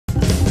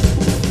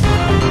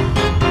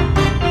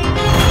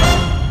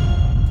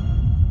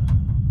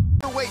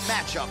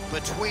matchup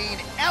between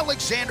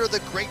Alexander the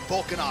Great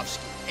Volkanovski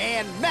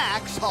and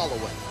Max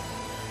Holloway.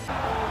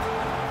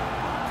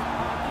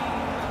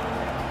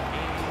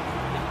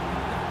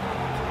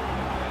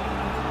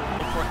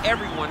 For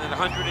everyone at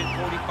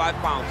 145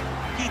 pounds.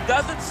 He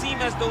doesn't seem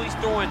as though he's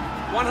throwing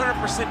 100%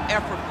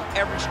 effort with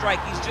every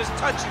strike. He's just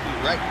touching you.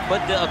 Right.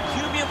 But the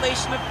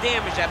accumulation of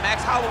damage that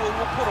Max Holloway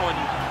will put on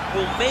you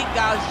will make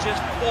guys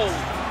just fold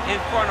in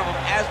front of him,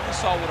 as we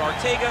saw with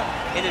Ortega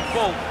and in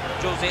both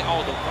Jose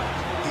Aldo fights.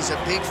 He's a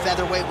big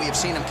featherweight. We have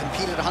seen him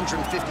compete at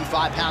 155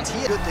 pounds.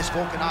 He good this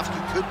Volkanovski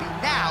could be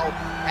now,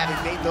 having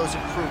made those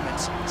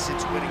improvements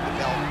since winning the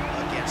belt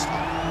against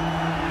Holloway.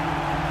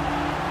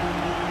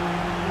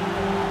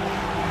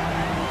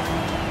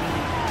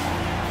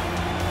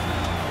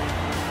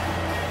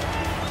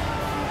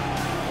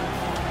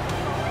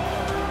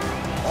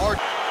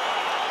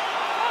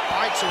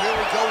 All right, so here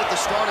we go with the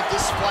start of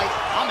this fight.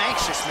 I'm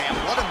anxious, man.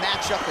 What a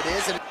matchup it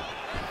is. And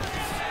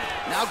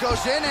now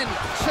goes in and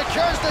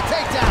secures the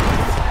takedown.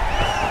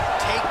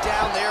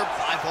 Takedown there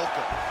by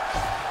Volka.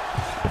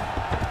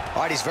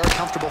 All right, he's very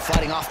comfortable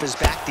fighting off his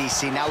back,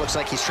 DC. Now looks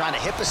like he's trying to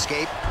hip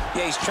escape.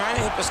 Yeah, he's trying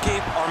to hip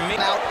escape or make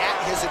out at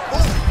his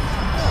What a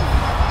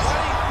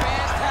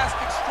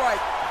fantastic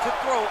strike to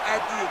throw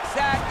at the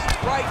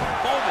exact right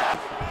moment.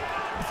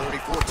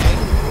 34 take.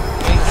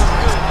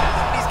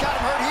 He's got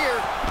him hurt here.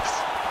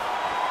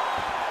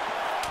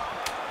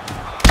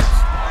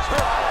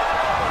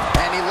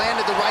 And he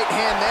landed the right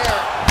hand there.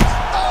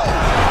 Oh!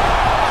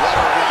 What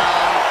a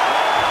round.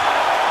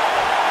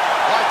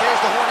 All right,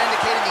 there's the horn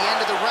indicating the end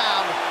of the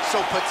round.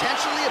 So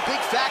potentially a big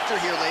factor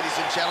here, ladies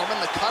and gentlemen.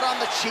 The cut on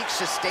the cheek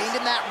sustained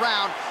in that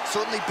round.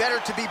 Certainly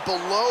better to be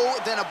below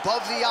than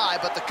above the eye,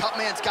 but the cut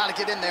man's got to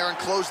get in there and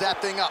close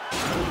that thing up.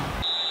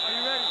 Are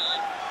you ready?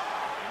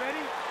 You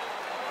ready?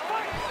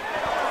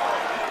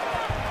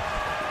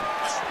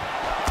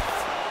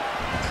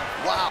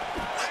 Wow.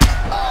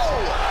 Oh!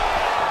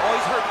 Oh,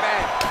 he's hurt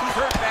bad. He's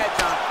hurt bad,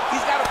 John.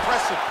 He's got to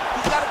press him.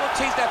 He's got to go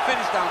chase that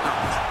finish down now.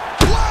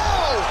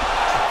 Whoa!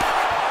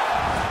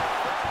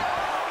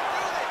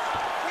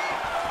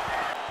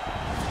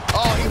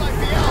 Oh, he might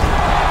be out.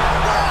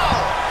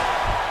 Wow!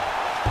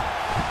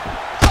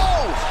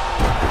 Oh!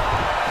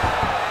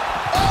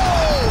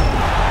 Oh!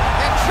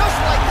 And just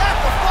like that,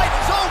 the fight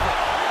is over.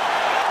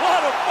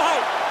 What a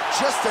fight!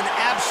 Just an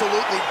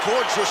absolutely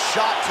gorgeous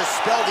shot to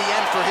spell the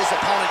end for his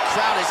opponent.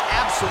 Crowd is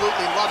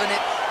absolutely loving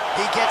it.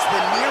 He gets the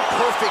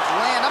near-perfect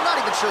land. I'm not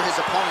even sure his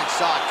opponent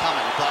saw it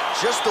coming, but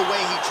just the way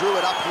he drew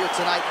it up here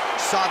tonight,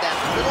 saw that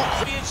little...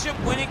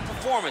 Championship-winning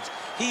performance.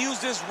 He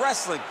used his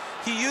wrestling.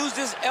 He used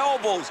his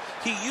elbows.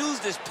 He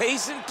used his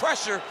pace and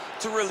pressure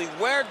to really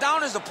wear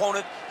down his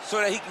opponent so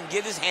that he can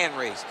get his hand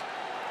raised.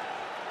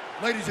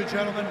 Ladies and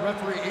gentlemen,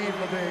 referee Yves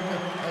Levine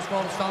has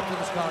called a stop to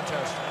this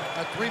contest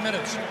at 3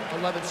 minutes,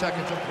 11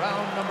 seconds of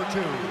round number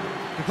 2.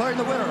 Declaring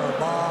the winner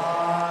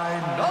by